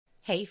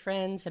Hey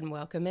friends, and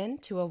welcome in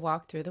to A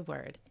Walk Through the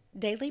Word,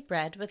 Daily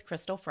Bread with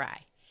Crystal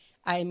Fry.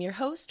 I am your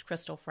host,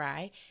 Crystal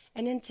Fry,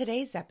 and in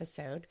today's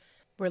episode,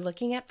 we're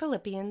looking at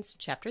Philippians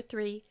chapter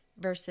 3,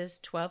 verses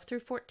 12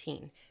 through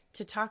 14,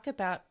 to talk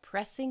about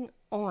pressing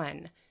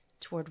on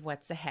toward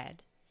what's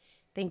ahead.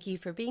 Thank you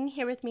for being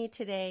here with me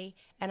today,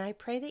 and I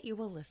pray that you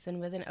will listen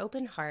with an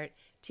open heart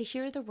to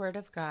hear the Word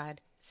of God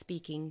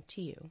speaking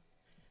to you.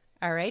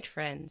 All right,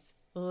 friends,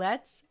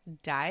 let's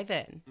dive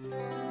in.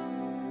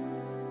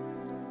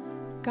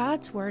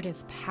 God's Word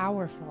is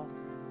powerful.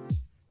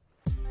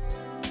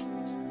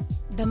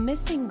 The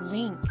missing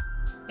link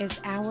is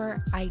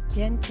our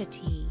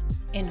identity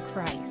in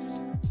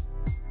Christ.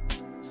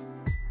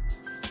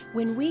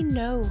 When we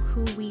know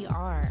who we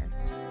are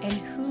and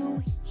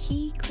who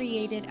He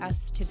created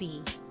us to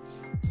be,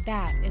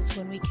 that is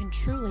when we can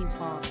truly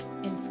walk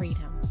in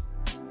freedom.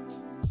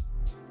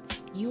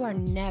 You are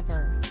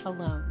never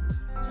alone.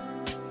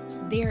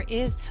 There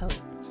is hope,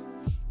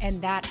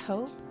 and that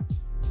hope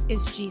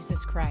is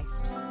Jesus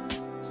Christ.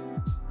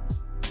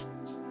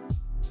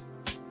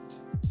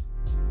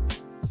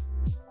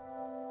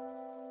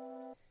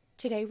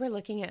 Today we're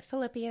looking at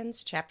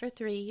Philippians chapter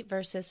 3,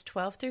 verses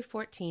 12 through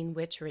 14,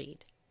 which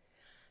read,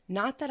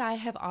 "Not that I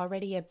have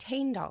already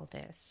obtained all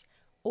this,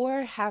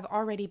 or have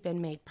already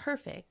been made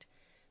perfect,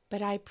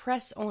 but I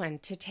press on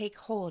to take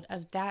hold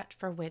of that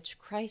for which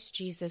Christ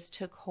Jesus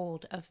took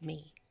hold of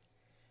me.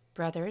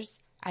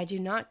 Brothers, I do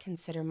not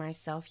consider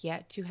myself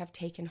yet to have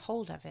taken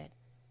hold of it.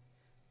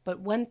 But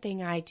one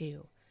thing I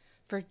do,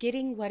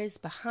 forgetting what is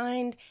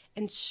behind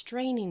and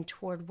straining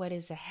toward what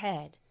is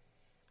ahead,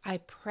 I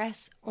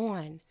press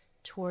on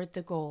toward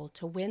the goal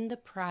to win the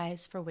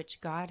prize for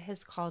which God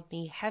has called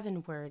me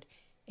heavenward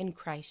in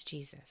Christ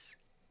Jesus."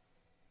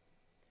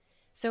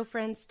 So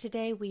friends,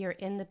 today we are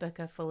in the book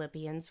of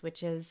Philippians,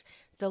 which is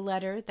the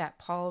letter that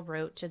Paul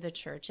wrote to the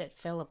church at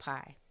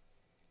Philippi.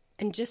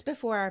 And just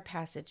before our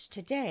passage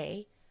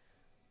today,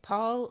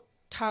 Paul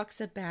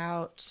talks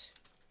about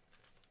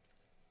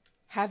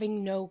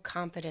having no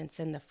confidence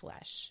in the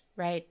flesh,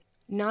 right?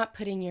 Not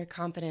putting your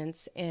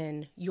confidence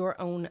in your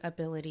own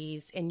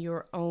abilities, in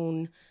your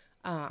own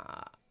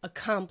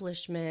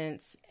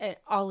accomplishments, and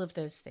all of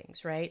those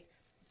things, right?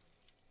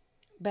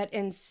 But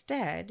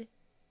instead,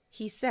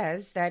 he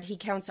says that he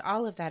counts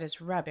all of that as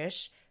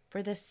rubbish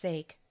for the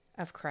sake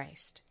of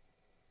Christ,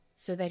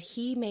 so that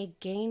he may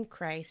gain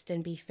Christ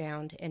and be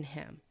found in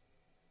him.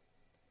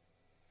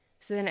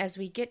 So then as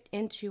we get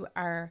into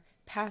our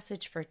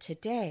passage for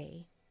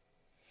today,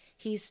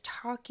 he's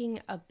talking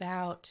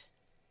about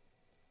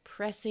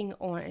pressing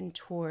on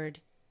toward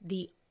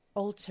the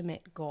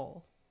ultimate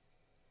goal,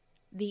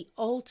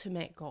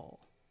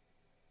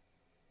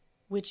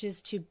 which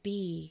is to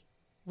be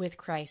with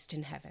Christ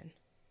in heaven.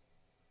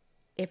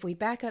 If we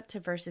back up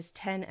to verses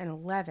 10 and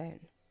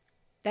 11,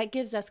 that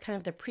gives us kind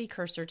of the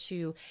precursor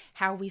to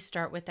how we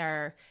start with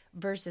our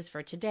verses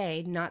for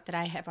today. Not that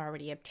I have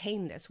already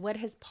obtained this. What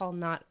does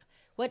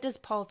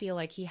Paul feel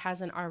like he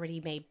hasn't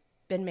already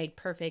been made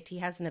perfect? He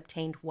hasn't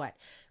obtained what?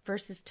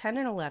 Verses 10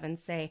 and 11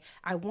 say,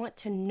 "I want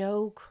to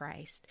know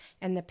Christ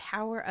and the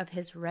power of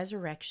his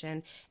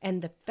resurrection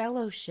and the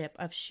fellowship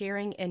of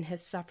sharing in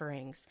his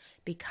sufferings,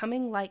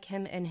 becoming like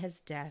him in his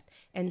death,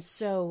 and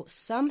so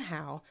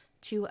somehow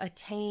to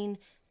attain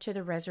to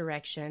the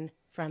resurrection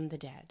from the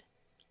dead."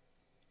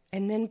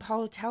 And then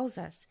Paul tells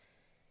us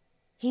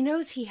he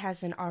knows he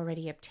hasn't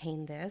already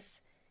obtained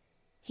this.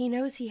 He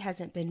knows he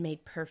hasn't been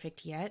made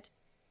perfect yet.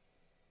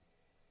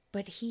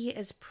 But he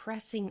is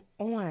pressing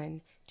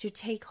on to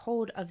take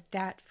hold of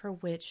that for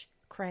which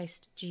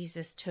Christ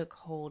Jesus took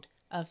hold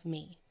of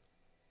me.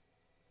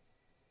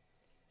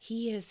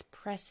 He is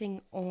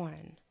pressing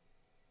on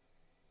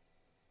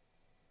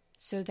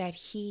so that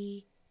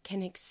he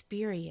can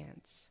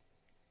experience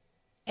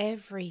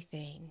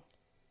everything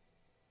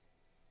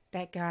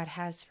that God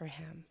has for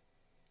him,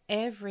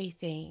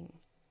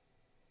 everything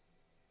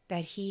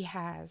that he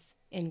has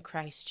in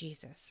Christ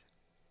Jesus.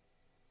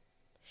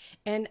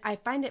 And I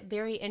find it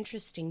very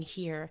interesting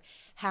here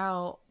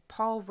how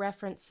Paul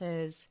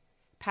references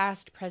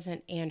past,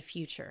 present, and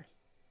future.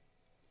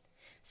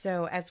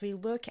 So as we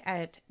look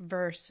at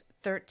verse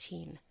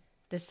 13,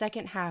 the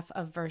second half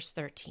of verse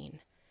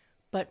 13,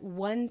 "But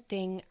one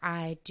thing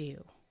I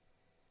do,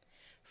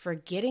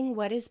 forgetting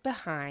what is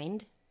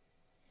behind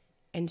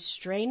and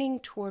straining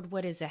toward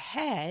what is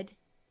ahead,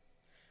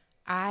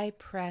 I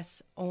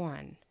press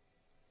on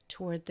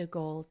toward the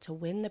goal to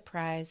win the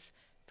prize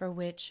for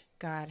which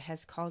God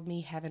has called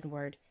me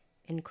heavenward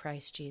in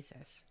Christ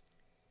Jesus."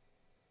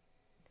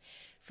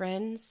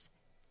 Friends,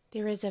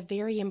 there is a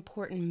very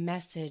important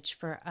message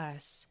for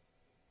us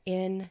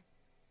in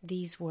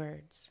these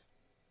words.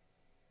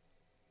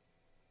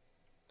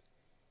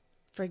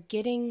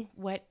 Forgetting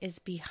what is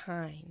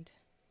behind.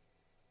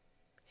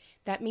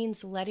 That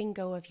means letting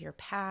go of your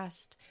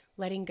past,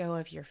 letting go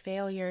of your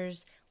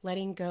failures,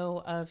 letting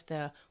go of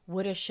the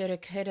woulda, shoulda,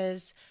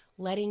 couldas,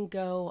 letting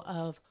go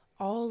of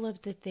all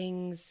of the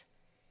things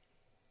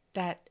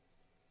that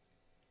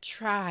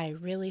try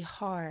really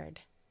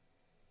hard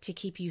to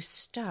keep you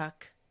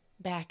stuck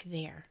back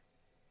there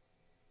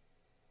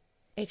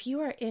If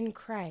you are in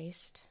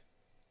Christ,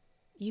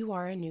 you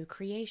are a new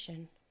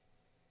creation.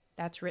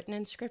 That's written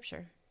in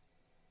Scripture.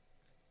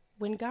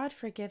 When God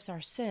forgives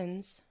our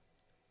sins,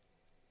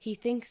 He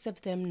thinks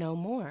of them no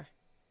more.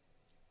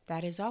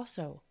 That is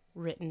also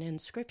written in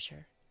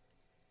Scripture.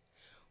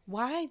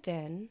 Why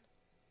then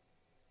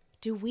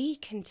do we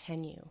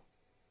continue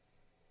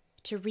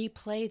to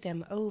replay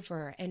them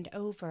over and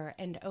over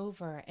and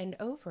over and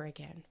over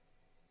again?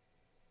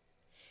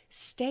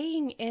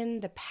 Staying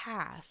in the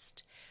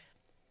past,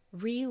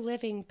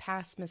 reliving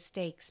past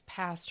mistakes,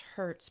 past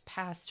hurts,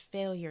 past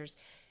failures,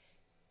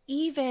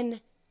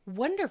 even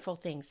wonderful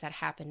things that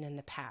happened in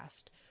the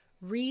past,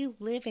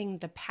 reliving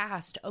the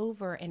past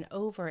over and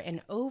over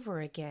and over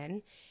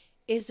again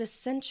is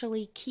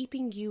essentially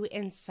keeping you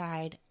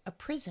inside a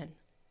prison.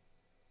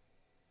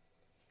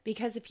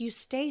 Because if you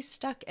stay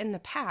stuck in the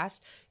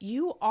past,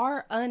 you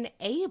are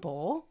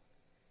unable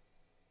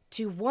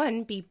to,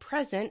 one, be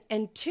present,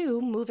 and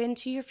two, move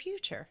into your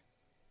future.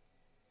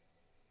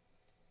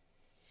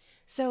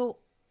 So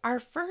our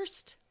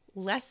first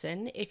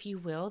lesson, if you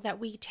will, that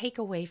we take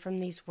away from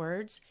these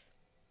words,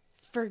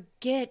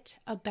 forget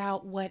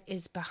about what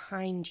is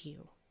behind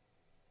you.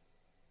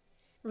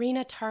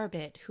 Rena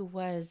Tarbett, who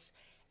was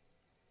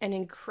an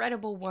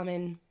incredible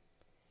woman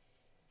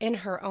in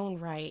her own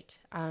right.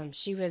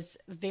 She was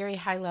very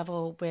high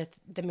level with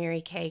the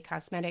Mary Kay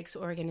Cosmetics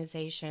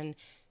organization.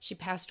 She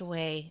passed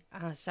away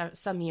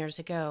some years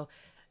ago,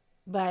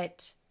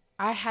 but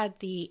I had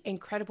the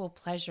incredible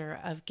pleasure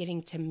of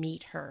getting to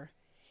meet her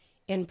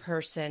in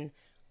person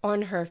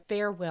on her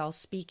farewell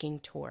speaking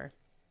tour.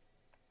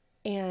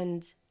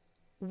 And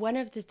one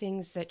of the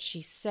things that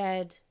she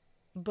said,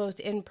 both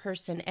in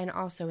person and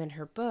also in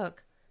her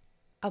book,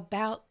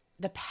 about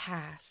the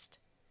past,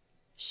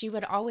 she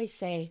would always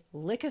say,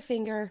 lick a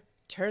finger,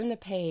 turn the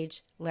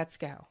page, let's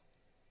go.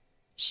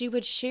 She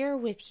would share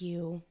with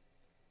you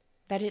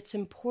that it's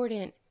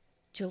important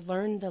to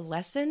learn the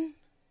lesson,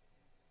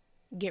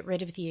 get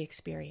rid of the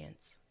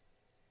experience.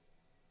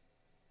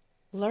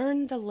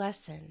 Learn the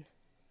lesson,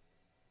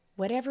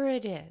 whatever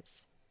it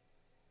is.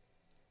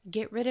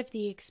 Get rid of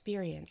the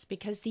experience,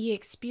 because the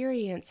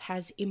experience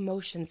has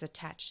emotions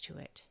attached to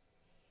it.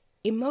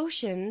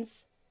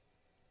 Emotions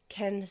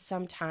can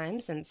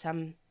sometimes, in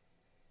some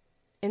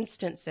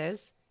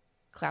instances,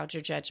 cloud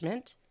your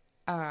judgment,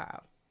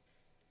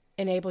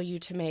 enable you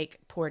to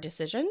make poor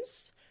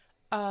decisions,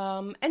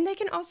 and they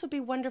can also be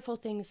wonderful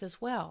things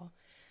as well.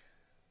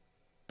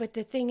 But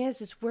the thing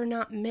is we're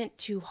not meant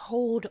to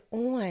hold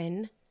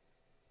on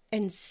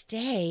and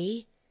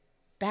stay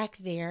back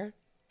there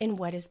in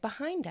what is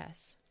behind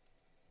us.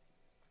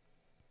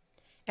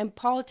 And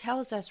Paul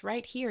tells us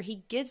right here,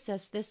 he gives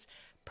us this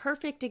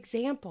perfect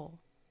example.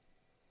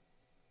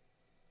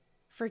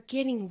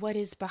 Forgetting what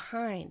is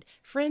behind.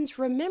 Friends,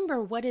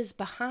 remember what is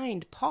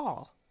behind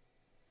Paul.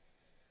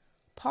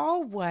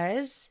 Paul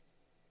was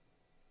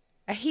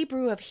a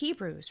Hebrew of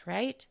Hebrews,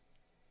 right?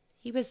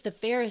 He was the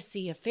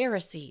Pharisee of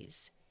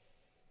Pharisees.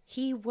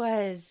 He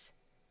was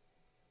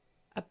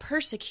a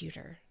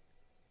persecutor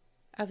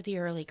of the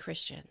early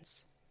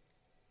Christians.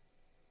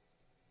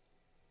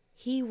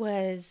 He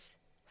was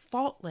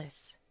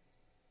faultless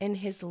in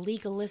his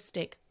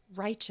legalistic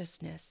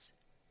righteousness.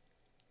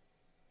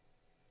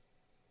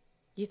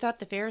 You thought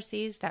the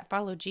Pharisees that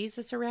followed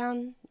Jesus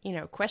around,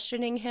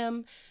 questioning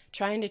him,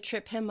 trying to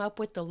trip him up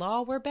with the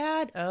law were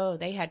bad? Oh,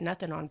 they had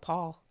nothing on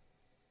Paul.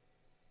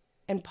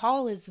 And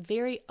Paul is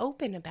very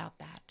open about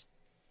that,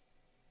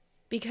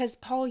 because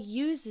Paul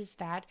uses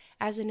that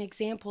as an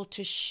example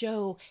to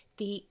show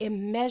the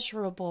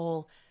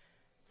immeasurable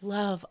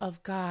love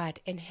of God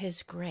and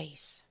His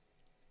grace.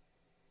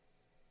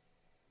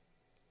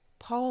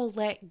 Paul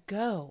let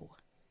go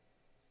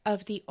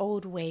of the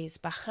old ways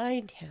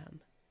behind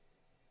him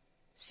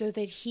so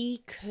that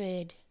he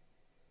could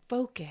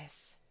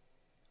focus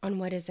on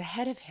what is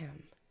ahead of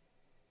him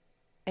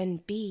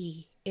and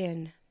be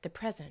in the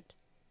present.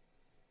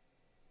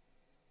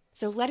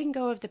 So letting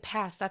go of the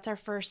past, that's our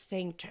first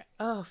thing.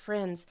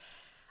 Friends,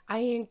 I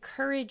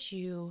encourage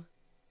you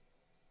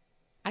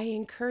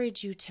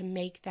to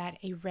make that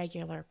a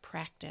regular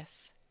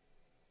practice.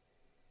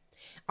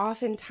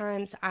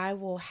 Oftentimes I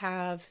will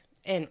have,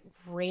 in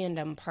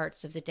random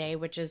parts of the day,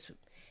 which is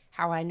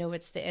how I know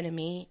it's the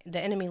enemy. The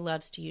enemy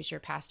loves to use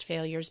your past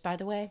failures, by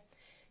the way,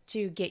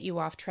 to get you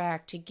off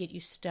track, to get you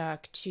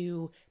stuck,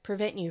 to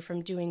prevent you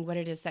from doing what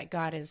it is that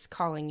God is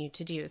calling you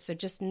to do. So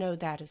just know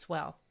that as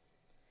well.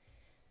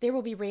 There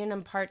will be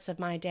random parts of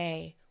my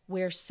day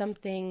where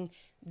something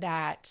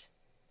that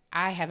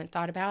I haven't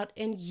thought about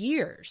in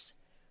years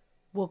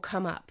will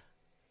come up.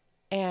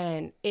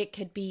 And it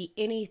could be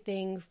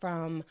anything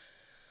from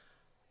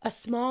a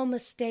small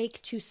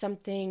mistake to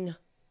something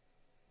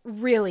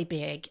really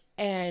big,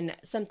 and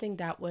something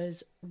that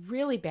was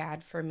really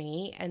bad for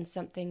me, and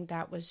something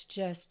that was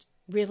just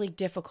really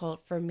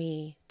difficult for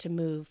me to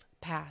move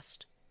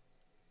past.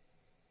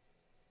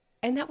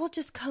 And that will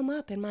just come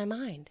up in my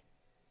mind.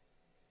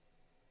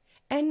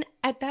 And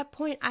at that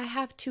point, I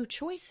have two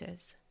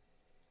choices.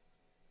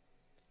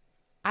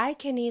 I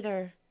can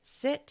either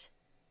sit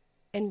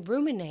and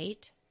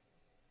ruminate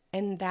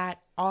in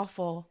that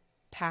awful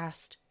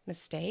past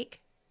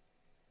mistake.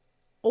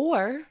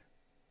 Or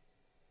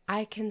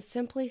I can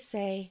simply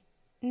say,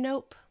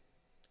 nope,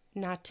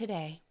 not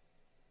today,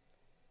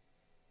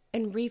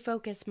 and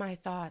refocus my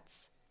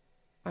thoughts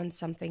on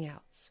something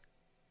else.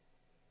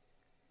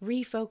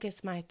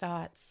 Refocus my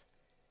thoughts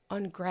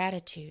on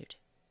gratitude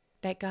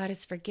that God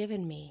has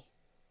forgiven me.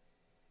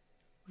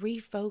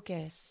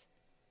 Refocus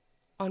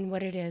on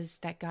what it is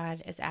that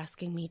God is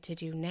asking me to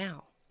do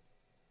now.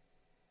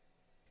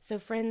 So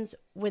friends,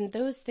 when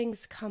those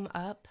things come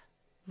up,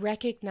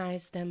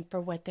 recognize them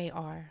for what they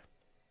are.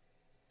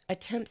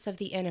 Attempts of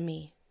the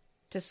enemy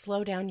to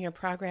slow down your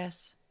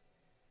progress,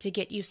 to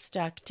get you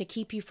stuck, to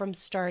keep you from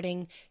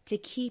starting, to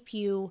keep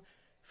you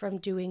from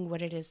doing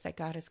what it is that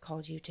God has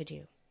called you to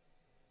do.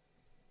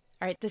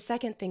 All right, the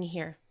second thing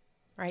here,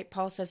 right?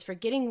 Paul says,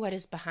 forgetting what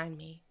is behind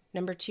me.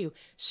 Number 2,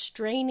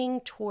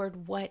 straining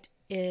toward what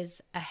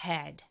is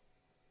ahead.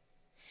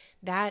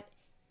 That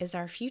is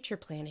our future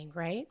planning,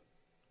 right?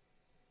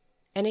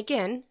 And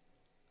again,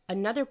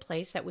 another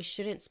place that we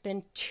shouldn't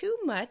spend too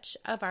much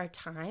of our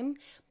time,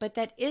 but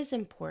that is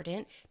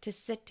important to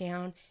sit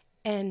down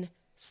and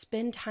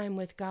spend time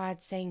with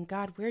God saying,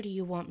 God, where do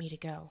you want me to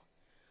go?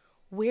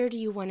 Where do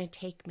you want to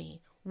take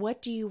me?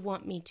 What do you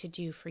want me to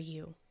do for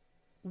you?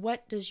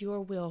 What does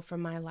your will for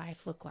my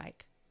life look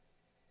like?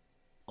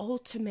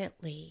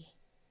 Ultimately,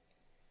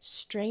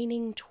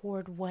 straining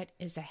toward what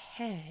is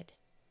ahead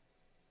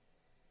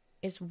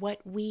is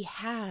what we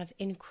have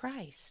in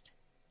Christ.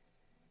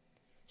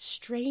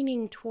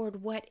 Straining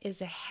toward what is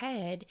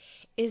ahead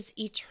is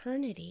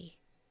eternity.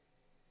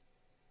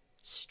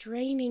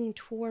 Straining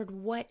toward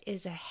what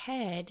is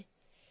ahead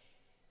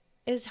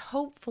is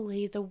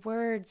hopefully the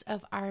words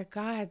of our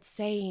God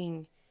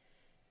saying,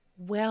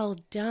 well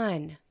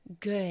done,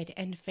 good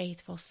and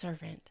faithful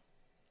servant.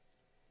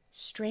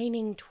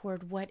 Straining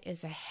toward what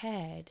is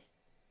ahead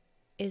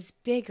is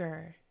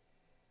bigger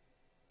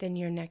than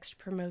your next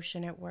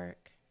promotion at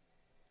work.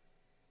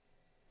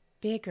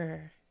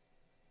 Bigger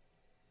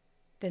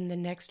than the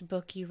next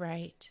book you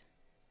write.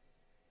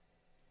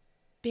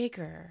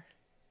 Bigger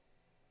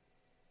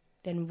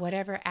than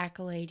whatever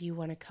accolade you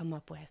want to come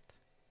up with.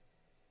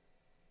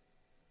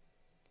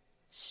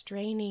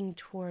 Straining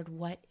toward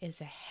what is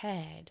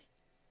ahead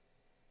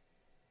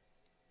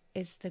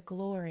is the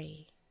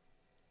glory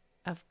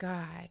of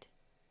God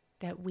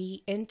that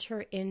we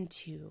enter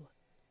into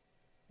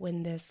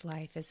when this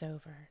life is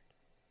over.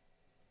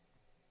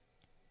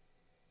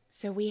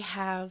 So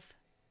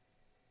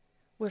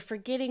we're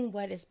forgetting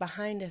what is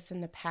behind us in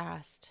the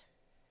past.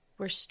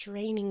 We're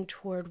straining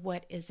toward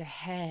what is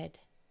ahead.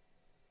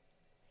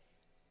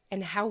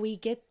 And how we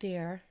get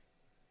there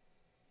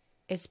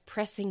is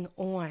pressing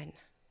on.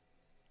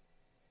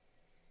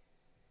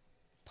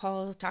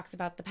 Paul talks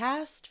about the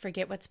past,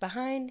 forget what's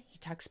behind. He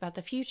talks about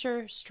the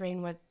future,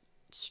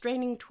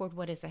 straining toward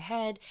what is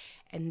ahead.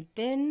 And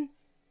then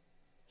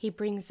he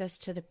brings us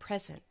to the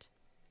present.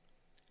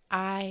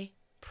 I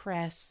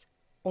press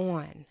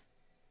on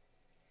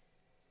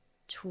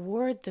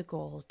toward the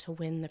goal to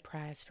win the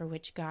prize for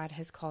which God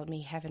has called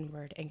me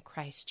heavenward in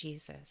Christ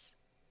Jesus.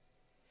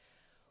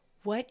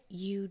 What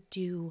you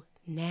do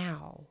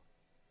now,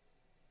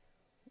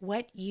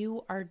 what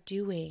you are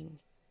doing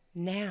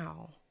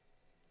now,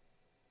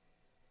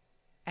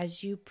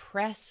 as you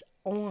press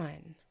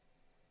on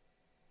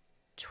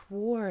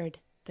toward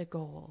the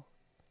goal,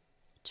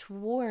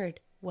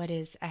 toward what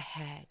is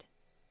ahead,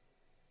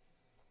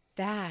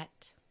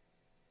 that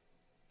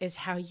is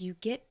how you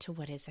get to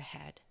what is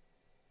ahead,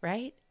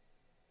 right?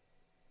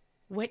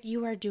 What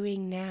you are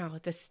doing now,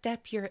 the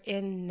step you're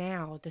in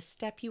now, the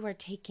step you are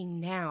taking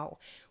now,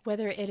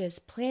 whether it is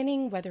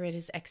planning, whether it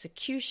is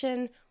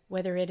execution,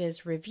 whether it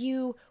is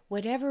review,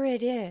 whatever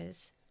it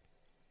is,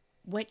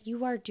 what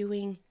you are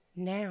doing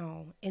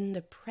now in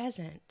the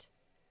present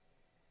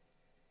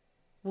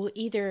will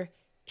either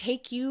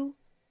take you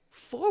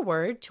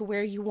forward to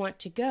where you want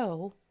to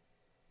go,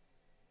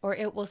 or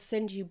it will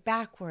send you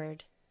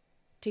backward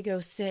to go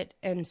sit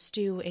and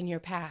stew in your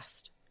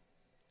past.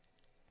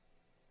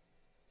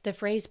 The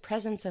phrase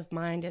presence of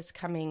mind is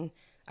coming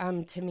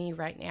to me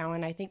right now,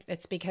 and I think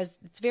it's because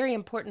it's very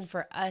important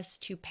for us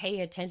to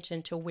pay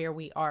attention to where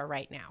we are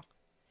right now.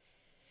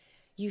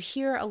 You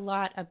hear a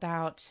lot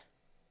about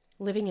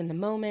living in the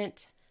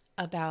moment,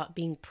 about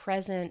being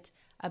present,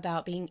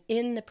 about being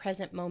in the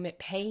present moment,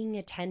 paying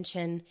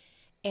attention,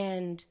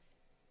 and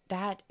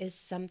that is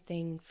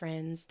something,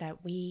 friends,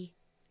 that we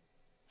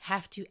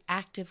have to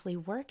actively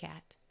work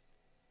at.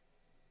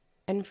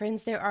 And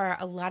friends, there are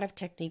a lot of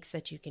techniques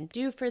that you can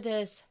do for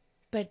this,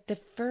 but the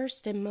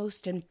first and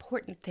most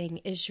important thing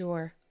is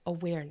your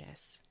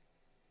awareness.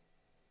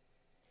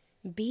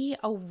 Be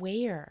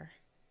aware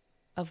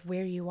of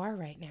where you are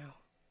right now.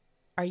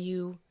 Are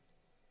you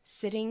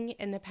sitting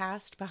in the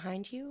past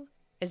behind you?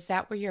 Is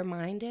that where your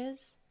mind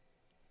is?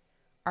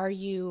 Are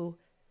you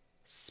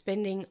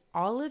spending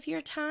all of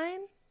your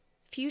time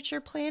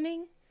future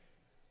planning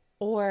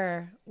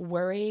or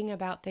worrying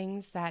about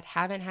things that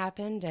haven't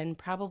happened and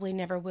probably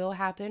never will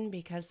happen?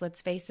 Because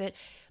let's face it,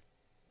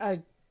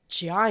 a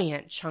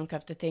giant chunk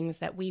of the things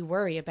that we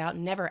worry about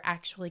never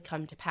actually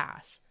come to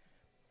pass.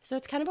 So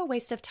it's kind of a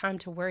waste of time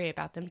to worry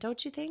about them,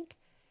 don't you think?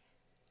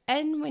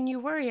 And when you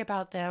worry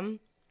about them,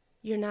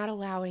 you're not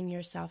allowing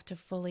yourself to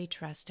fully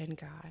trust in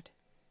God.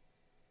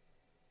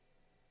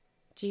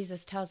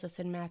 Jesus tells us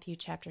in Matthew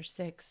chapter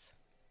 6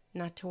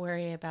 not to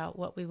worry about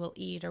what we will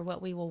eat or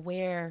what we will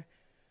wear.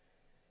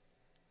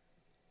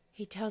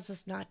 He tells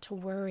us not to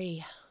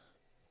worry,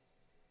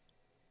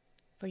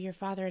 for your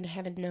Father in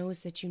heaven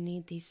knows that you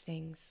need these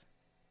things.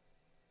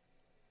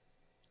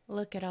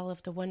 Look at all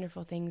of the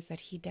wonderful things that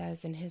He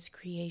does in His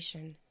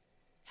creation,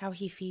 how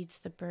He feeds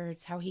the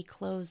birds, how He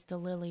clothes the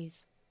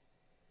lilies.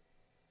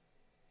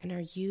 And are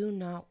you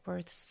not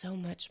worth so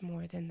much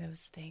more than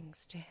those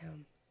things to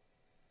Him?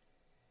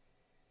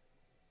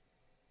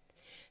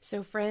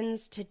 So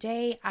friends,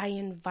 today I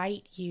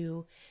invite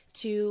you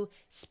to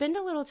spend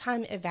a little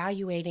time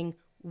evaluating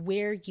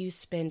where you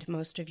spend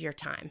most of your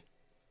time.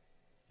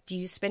 Do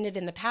you spend it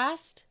in the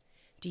past?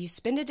 Do you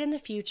spend it in the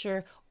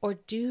future? Or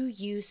do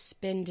you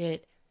spend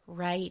it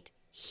right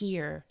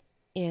here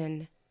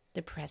in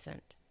the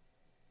present?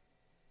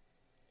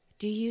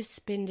 Do you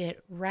spend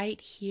it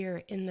right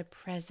here in the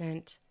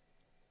present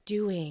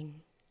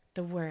doing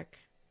the work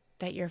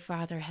that your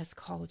Father has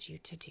called you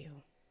to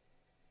do?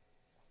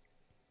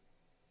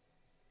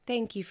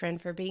 Thank you,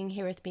 friend, for being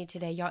here with me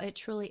today. Y'all, it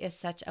truly is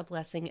such a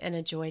blessing and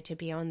a joy to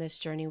be on this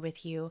journey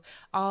with you.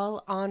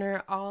 All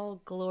honor,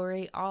 all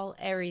glory, all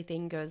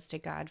everything goes to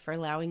God for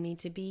allowing me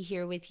to be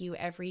here with you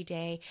every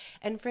day.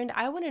 And friend,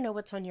 I want to know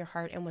what's on your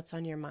heart and what's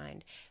on your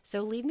mind.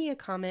 So leave me a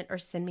comment or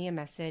send me a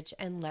message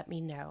and let me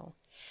know.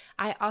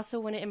 I also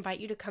want to invite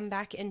you to come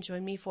back and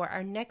join me for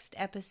our next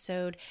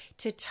episode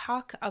to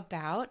talk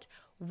about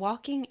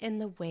walking in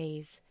the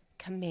ways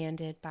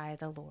commanded by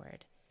the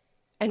Lord.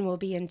 And we'll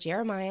be in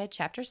Jeremiah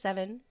chapter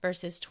 7,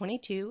 verses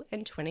 22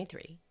 and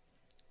 23.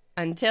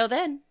 Until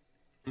then.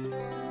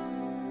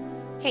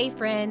 Hey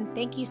friend,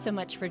 thank you so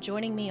much for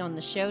joining me on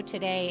the show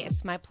today.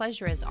 It's my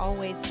pleasure as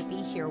always to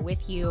be here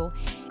with you.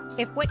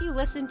 If what you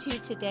listened to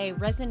today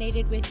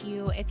resonated with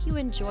you, if you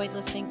enjoyed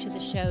listening to the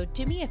show,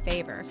 do me a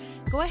favor.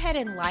 Go ahead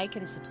and like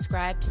and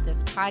subscribe to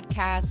this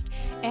podcast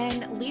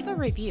and leave a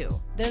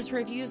review. Those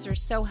reviews are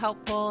so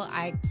helpful.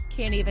 I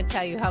can't even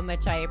tell you how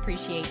much I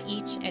appreciate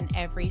each and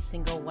every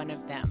single one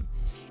of them.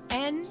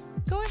 And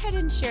go ahead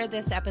and share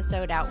this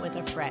episode out with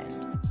a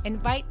friend.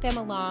 Invite them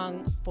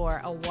along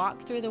for a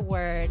walk through the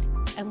Word,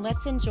 and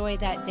let's enjoy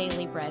that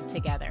daily bread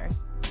together.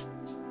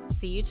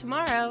 See you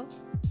tomorrow.